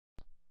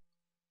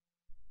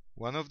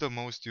One of the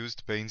most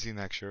used panes in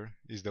Axure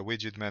is the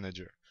Widget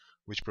Manager,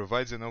 which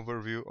provides an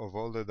overview of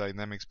all the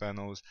dynamics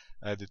panels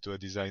added to a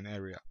design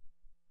area.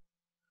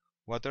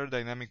 What are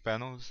dynamic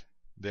panels?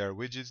 They are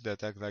widgets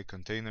that act like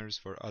containers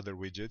for other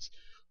widgets,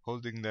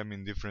 holding them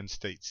in different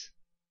states.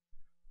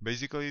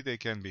 Basically, they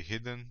can be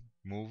hidden,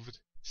 moved,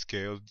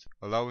 scaled,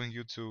 allowing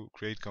you to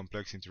create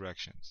complex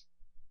interactions.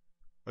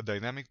 A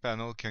dynamic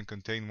panel can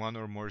contain one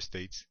or more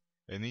states,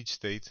 and each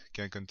state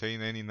can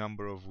contain any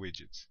number of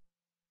widgets.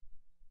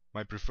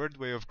 My preferred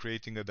way of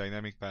creating a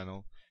dynamic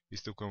panel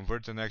is to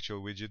convert an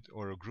actual widget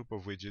or a group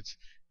of widgets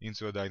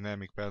into a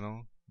dynamic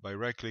panel by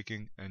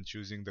right-clicking and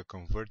choosing the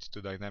Convert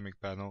to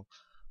Dynamic Panel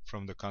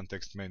from the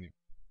context menu.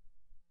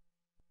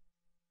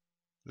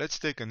 Let's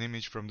take an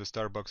image from the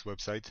Starbucks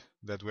website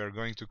that we are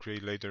going to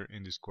create later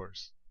in this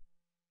course.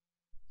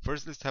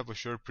 First, let's have a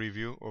short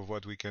preview of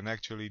what we can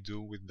actually do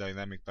with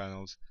dynamic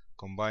panels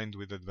combined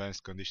with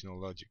advanced conditional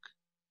logic.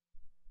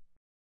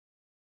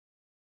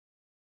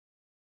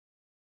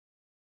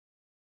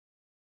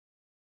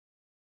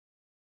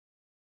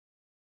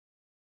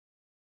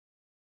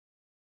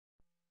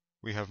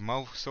 We have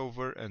mouse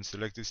over and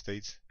selected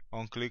states,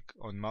 on click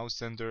on mouse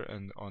center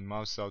and on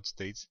mouse out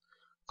states,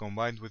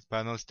 combined with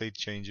panel state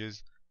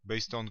changes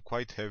based on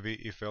quite heavy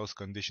if-else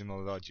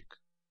conditional logic.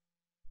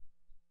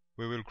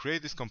 We will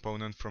create this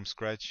component from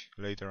scratch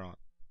later on.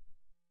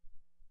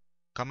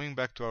 Coming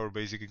back to our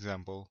basic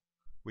example,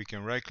 we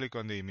can right-click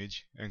on the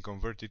image and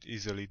convert it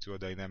easily to a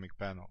dynamic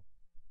panel.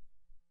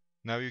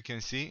 Now you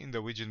can see in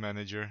the Widget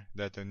Manager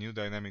that a new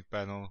dynamic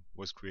panel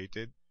was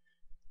created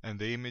and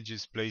the image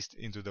is placed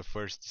into the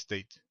first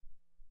state.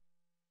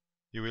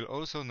 You will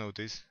also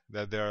notice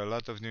that there are a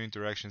lot of new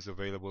interactions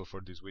available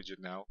for this widget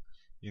now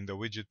in the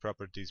Widget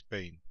Properties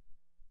pane.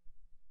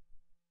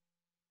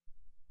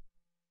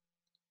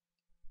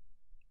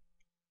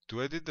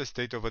 To edit the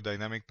state of a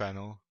dynamic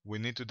panel, we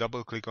need to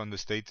double-click on the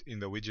state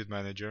in the Widget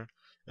Manager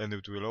and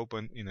it will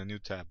open in a new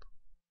tab.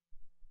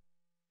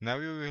 Now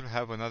you will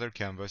have another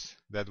canvas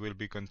that will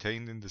be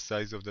contained in the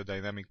size of the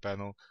dynamic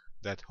panel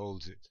that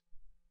holds it.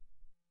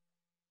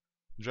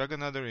 Drag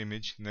another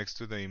image next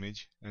to the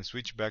image and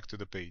switch back to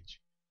the page.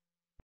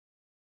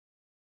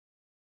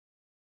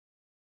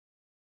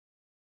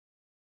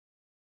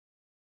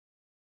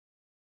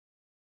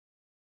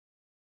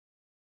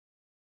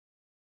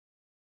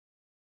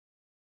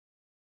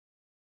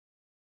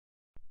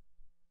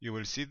 You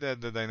will see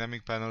that the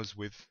dynamic panel's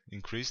width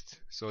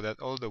increased so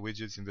that all the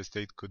widgets in the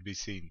state could be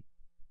seen.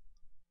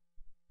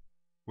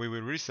 We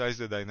will resize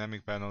the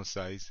dynamic panel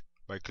size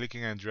by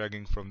clicking and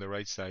dragging from the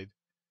right side,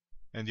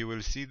 and you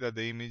will see that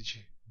the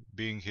image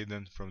being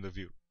hidden from the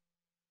view.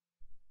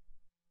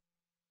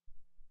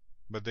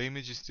 But the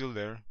image is still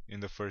there in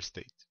the first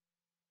state.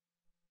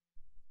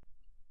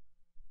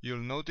 You'll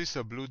notice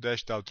a blue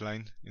dashed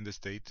outline in the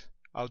state,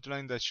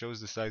 outline that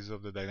shows the size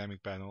of the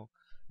dynamic panel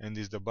and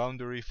is the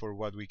boundary for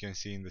what we can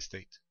see in the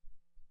state.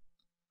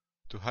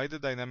 To hide the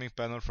dynamic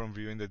panel from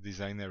view in the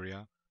design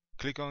area,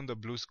 click on the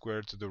blue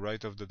square to the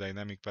right of the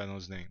dynamic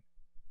panel's name.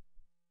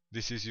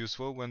 This is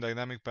useful when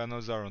dynamic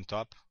panels are on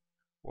top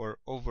or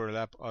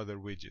overlap other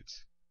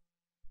widgets.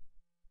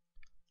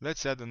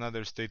 Let's add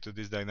another state to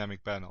this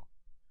dynamic panel.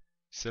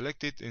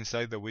 Select it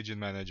inside the Widget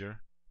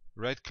Manager,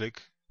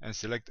 right-click and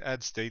select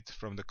Add State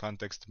from the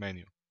context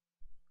menu.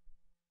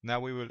 Now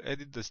we will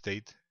edit the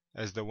state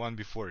as the one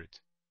before it.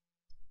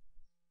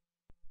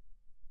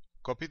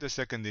 Copy the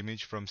second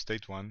image from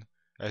state 1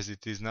 as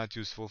it is not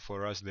useful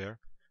for us there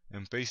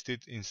and paste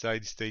it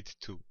inside state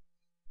 2.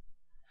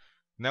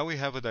 Now we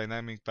have a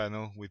dynamic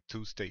panel with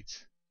two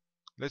states.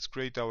 Let's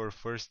create our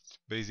first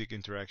basic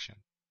interaction.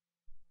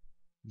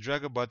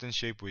 Drag a button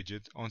shape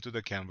widget onto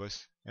the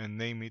canvas and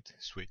name it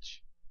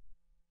Switch.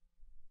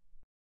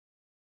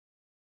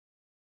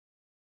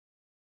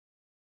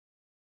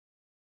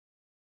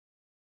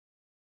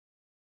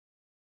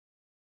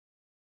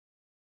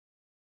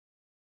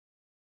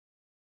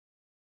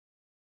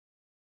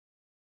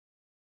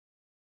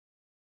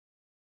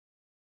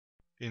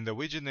 In the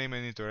Widget Name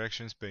and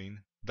Interactions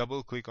pane,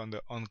 double-click on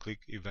the onClick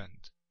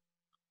event.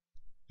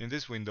 In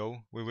this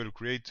window, we will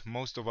create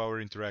most of our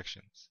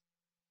interactions.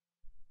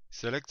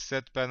 Select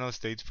Set Panel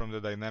State from the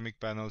Dynamic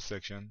Panel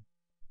section.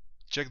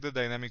 Check the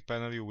dynamic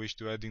panel you wish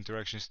to add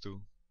interactions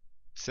to.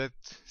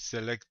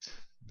 Select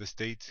the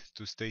state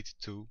to state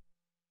 2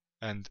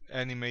 and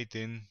animate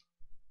in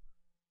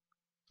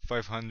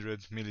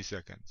 500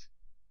 milliseconds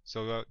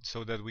so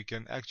that we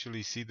can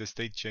actually see the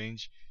state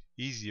change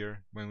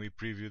easier when we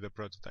preview the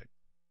prototype.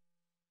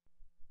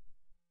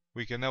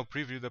 We can now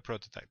preview the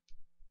prototype.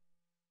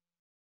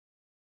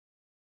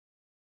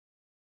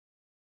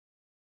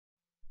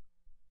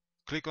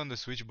 Click on the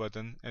switch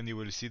button and you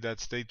will see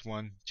that state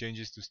 1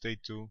 changes to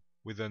state 2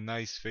 with a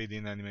nice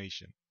fade-in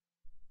animation.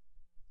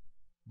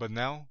 But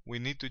now we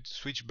need to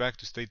switch back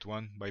to state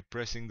 1 by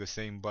pressing the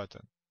same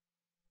button.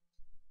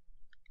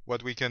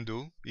 What we can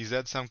do is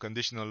add some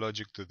conditional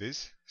logic to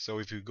this, so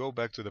if you go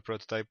back to the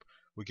prototype,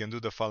 we can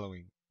do the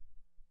following.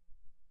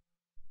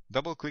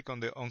 Double-click on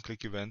the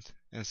onClick event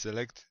and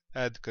select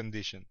Add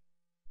Condition.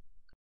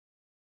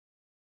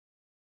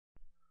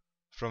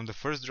 From the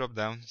first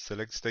drop-down,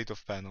 select State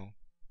of Panel.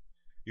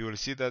 You will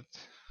see that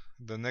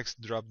the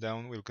next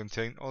drop-down will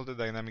contain all the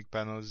dynamic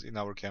panels in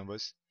our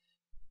canvas,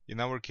 in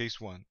our case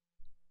 1.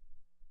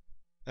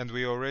 And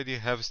we already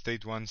have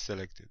State 1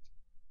 selected.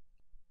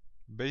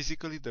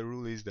 Basically, the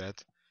rule is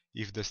that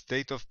if the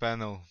state of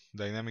panel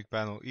dynamic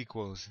panel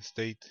equals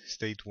state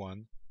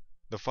 1,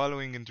 the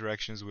following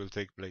interactions will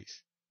take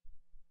place.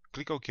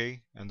 Click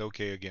OK and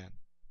OK again.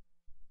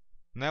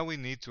 Now we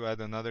need to add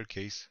another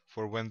case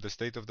for when the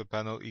state of the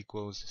panel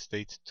equals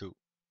state 2.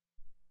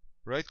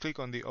 Right-click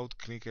on the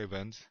out-click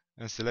event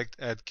and select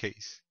Add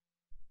Case.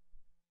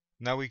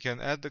 Now we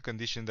can add the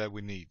condition that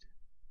we need.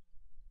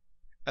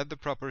 Add the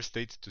proper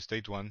state to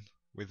state 1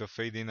 with a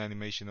fade-in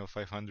animation of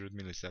 500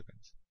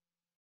 milliseconds.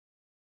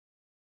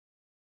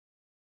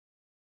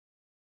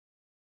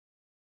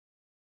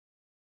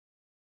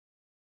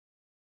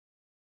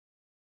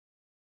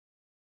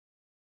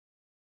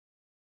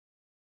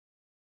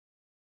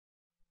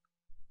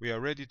 We are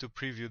ready to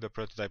preview the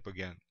prototype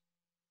again.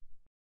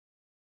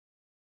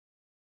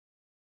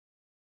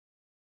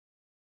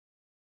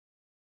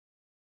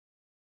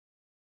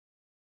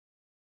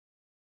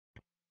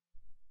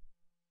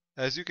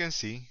 As you can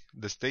see,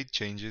 the state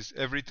changes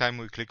every time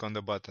we click on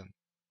the button.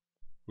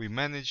 We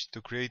managed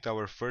to create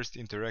our first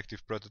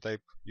interactive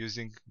prototype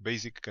using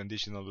basic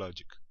conditional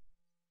logic.